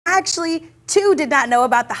actually, too, did not know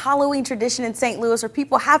about the Halloween tradition in St. Louis where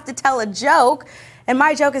people have to tell a joke. And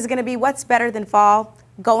my joke is going to be, what's better than fall?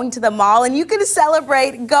 Going to the mall. And you can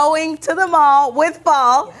celebrate going to the mall with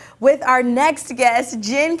fall with our next guest,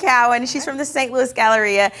 Jen Cowan. She's from the St. Louis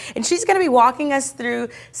Galleria, and she's going to be walking us through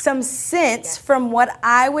some scents from what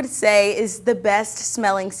I would say is the best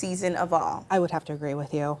smelling season of all. I would have to agree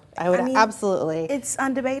with you. I mean, absolutely. It's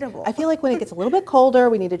undebatable. I feel like when it gets a little bit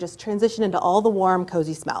colder, we need to just transition into all the warm,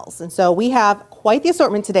 cozy smells. And so we have quite the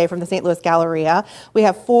assortment today from the St. Louis Galleria. We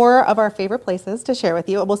have 4 of our favorite places to share with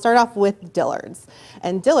you. We'll start off with Dillard's.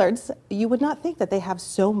 And Dillard's, you would not think that they have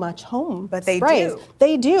so much home but they sprays. do.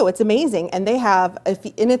 They do. It's amazing. And they have,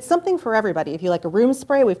 and it's something for everybody. If you like a room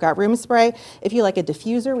spray, we've got room spray. If you like a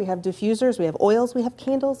diffuser, we have diffusers. We have oils. We have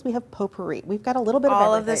candles. We have potpourri. We've got a little bit of everything.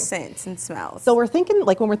 All of the scents and smells. So we're thinking,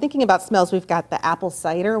 like when we're thinking about smells, we've got the apple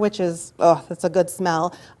cider, which is, oh, that's a good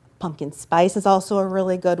smell. Pumpkin spice is also a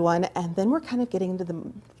really good one. And then we're kind of getting into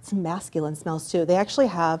some masculine smells too. They actually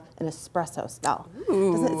have an espresso smell.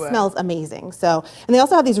 It smells amazing. So, and they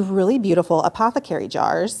also have these really beautiful apothecary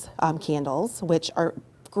jars, candles, which are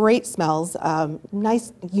great smells,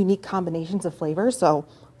 nice, unique combinations of flavors. So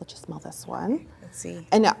let's just smell this one. Let's see.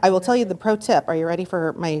 And I will tell you the pro tip. Are you ready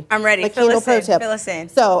for my I'm ready. my Fill candle us pro in. tip? Fill us in.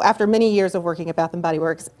 So after many years of working at Bath & Body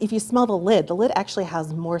Works, if you smell the lid actually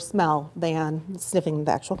has more smell than sniffing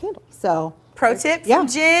the actual candle. So pro tip from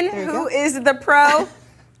Jen, who is the pro.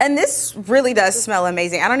 And this really does smell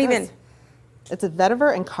amazing. I don't even... It's a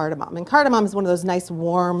vetiver and cardamom. And cardamom is one of those nice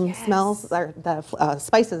warm smells, the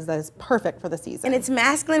spices that is perfect for the season. And it's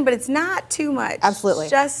masculine, but it's not too much. Absolutely.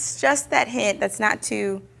 Just that hint that's not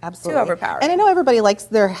too overpowering. And I know everybody likes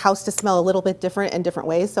their house to smell a little bit different in different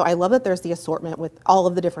ways, so I love that there's the assortment with all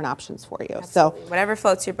of the different options for you. Absolutely. So whatever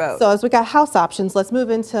floats your boat. So as we got house options, let's move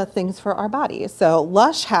into things for our bodies. So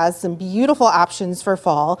Lush has some beautiful options for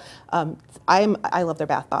fall. I love their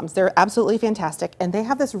bath bombs. They're absolutely fantastic, and they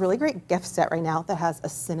have this really great gift set right now that has a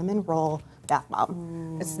cinnamon roll bath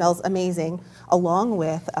bomb. It smells amazing, along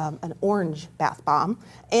with an orange bath bomb.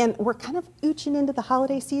 And we're kind of ooching into the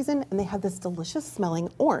holiday season, and they have this delicious smelling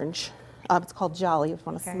orange. It's called Jolly, if you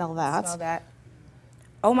want to smell that. Smell that.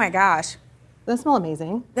 Oh my gosh. Doesn't that smell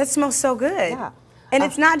amazing? That smells so good. Yeah. And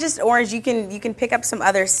it's not just orange. You can pick up some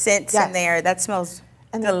other scents in there. That smells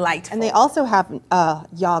delightful. And they also have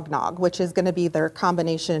Yognog, which is going to be their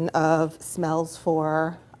combination of smells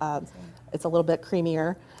for, it's a little bit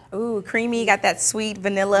creamier. Ooh, creamy, got that sweet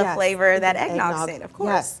vanilla flavor, that eggnog scent, of course.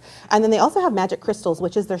 Yes, and then they also have Magic Crystals,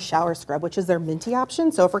 which is their shower scrub, which is their minty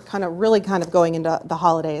option. So if we're really going into the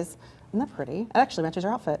holidays, isn't that pretty? It actually matches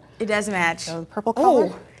your outfit. It does match. So the purple color.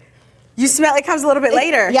 Oh, you smell it comes a little bit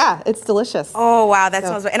later. Yeah, it's delicious. Oh wow, that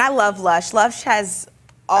smells good. And I love Lush. Lush has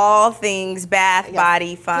all things bath,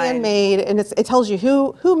 body, fun. Handmade, and it tells you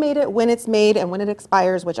who made it, when it's made, and when it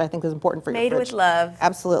expires, which I think is important for your fridge. Made with love.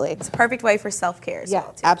 Absolutely. It's a perfect way for self-care as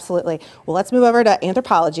well, too. Absolutely. Well, let's move over to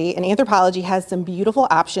Anthropologie, and Anthropologie has some beautiful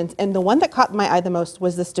options, and the one that caught my eye the most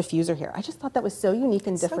was this diffuser here. I just thought that was so unique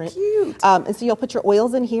and different. So cute. And so you'll put your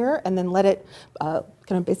oils in here, and then let it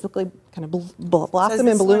blossom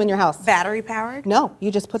and bloom in your house. Battery powered? No,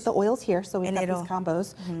 you just put the oils here. So we've got these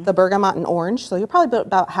combos, the bergamot and orange. So you're probably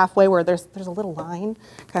about halfway where there's a little line,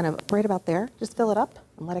 kind of right about there. Just fill it up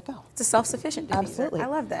and let it go. It's a self-sufficient diffuser. Absolutely. I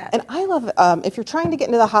love that. And I love, if you're trying to get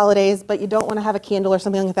into the holidays, but you don't want to have a candle or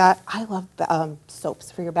something like that, I love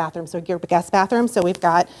soaps for your bathroom, so your guest bathroom. So we've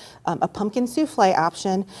got a pumpkin souffle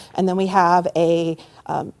option, and then we have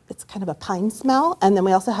it's kind of a pine smell, and then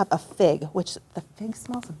we also have a fig, which the fig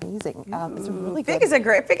smells amazing. It's really good.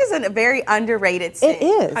 Fig is a very underrated scent. It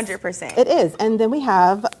is. 100%. It is. And then we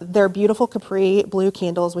have their beautiful Capri blue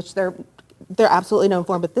candles, which they're absolutely known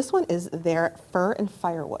for, but this one is their fir and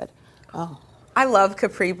firewood. Oh. I love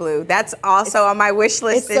Capri Blue. That's also on my wish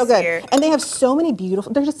list this year. And they have so many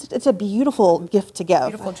beautiful, it's a beautiful gift to give.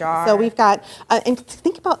 Beautiful jar. So we've got, and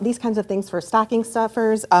think about these kinds of things for stocking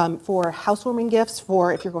stuffers, for housewarming gifts,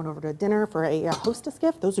 for if you're going over to a dinner, for a hostess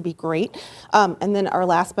gift, those would be great. And then our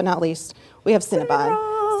last but not least, we have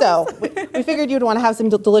Cinnabon. So we figured you'd want to have some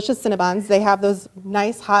delicious Cinnabons. They have those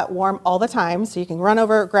nice, hot, warm all the time, so you can run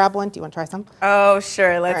over, grab one. Do you want to try some? Oh,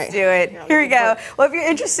 sure. Let's do it. Here we go. Well, if you're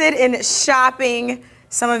interested in shopping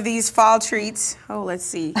some of these fall treats, let's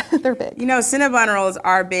see. They're big. You know, Cinnabon rolls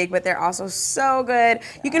are big, but they're also so good.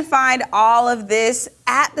 You can find all of this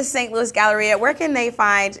at the St. Louis Galleria, where can they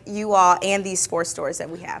find you all and these sports stores that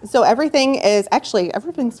we have? So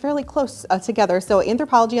everything's fairly close together. So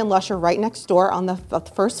Anthropologie and Lush are right next door on the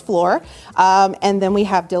first floor. And then we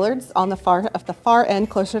have Dillard's on the far end,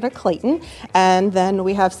 closer to Clayton. And then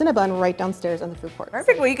we have Cinnabon right downstairs on the food court.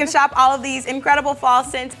 Perfect. Well, you can shop all of these incredible fall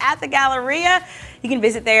scents at the Galleria. You can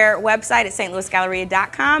visit their website at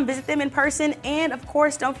stlouisgalleria.com, visit them in person, and of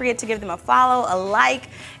course, don't forget to give them a follow, a like,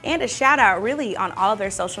 and a shout out really on all of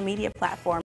their social media platforms.